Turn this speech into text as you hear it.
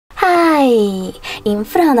Hi! In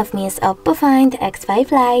front of me is OPPO Find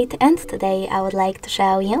X5 Lite, and today I would like to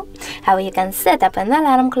show you how you can set up an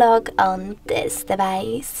alarm clock on this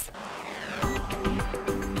device.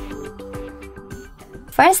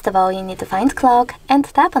 First of all, you need to find clock and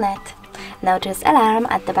tap on it. Now choose alarm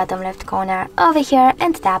at the bottom left corner over here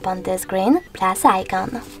and tap on this green plus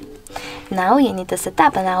icon. Now you need to set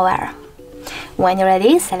up an hour. When you're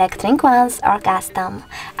ready, select ring once or custom.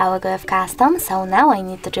 I will go with custom, so now I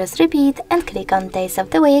need to choose repeat and click on days of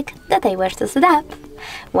the week that I wish to set up.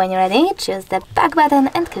 When you're ready, choose the back button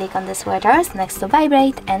and click on the switches next to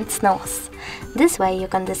vibrate and snooze. This way you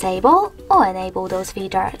can disable or enable those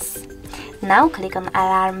features. Now click on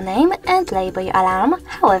alarm name and label your alarm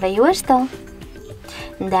however you wish to.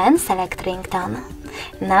 Then select ringtone.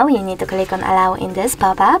 Now you need to click on allow in this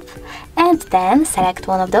pop-up and then select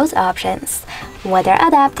one of those options, whether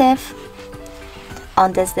adaptive.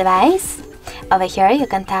 On this device, over here you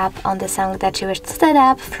can tap on the song that you wish to set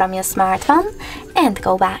up from your smartphone and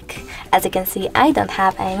go back. As you can see, I don't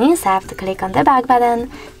have any, so I have to click on the back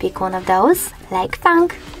button, pick one of those, like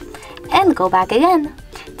funk, and go back again.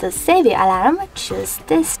 To save your alarm, choose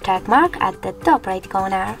this check mark at the top right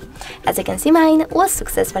corner. As you can see, mine was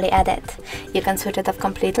successfully added. You can switch it off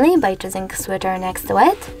completely by choosing switcher next to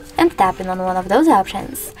it and tapping on one of those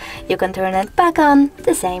options. You can turn it back on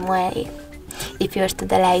the same way. If you wish to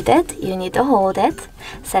delete it, you need to hold it,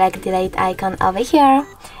 select delete icon over here,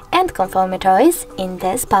 and confirm your choice in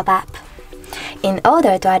this pop-up. In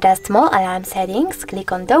order to adjust more alarm settings,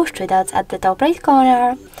 click on those three dots at the top right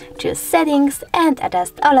corner, choose settings and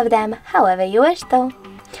adjust all of them however you wish to.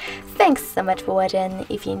 Thanks so much for watching.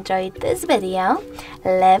 If you enjoyed this video,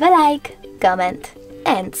 leave a like, comment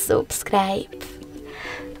and subscribe.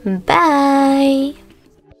 Bye!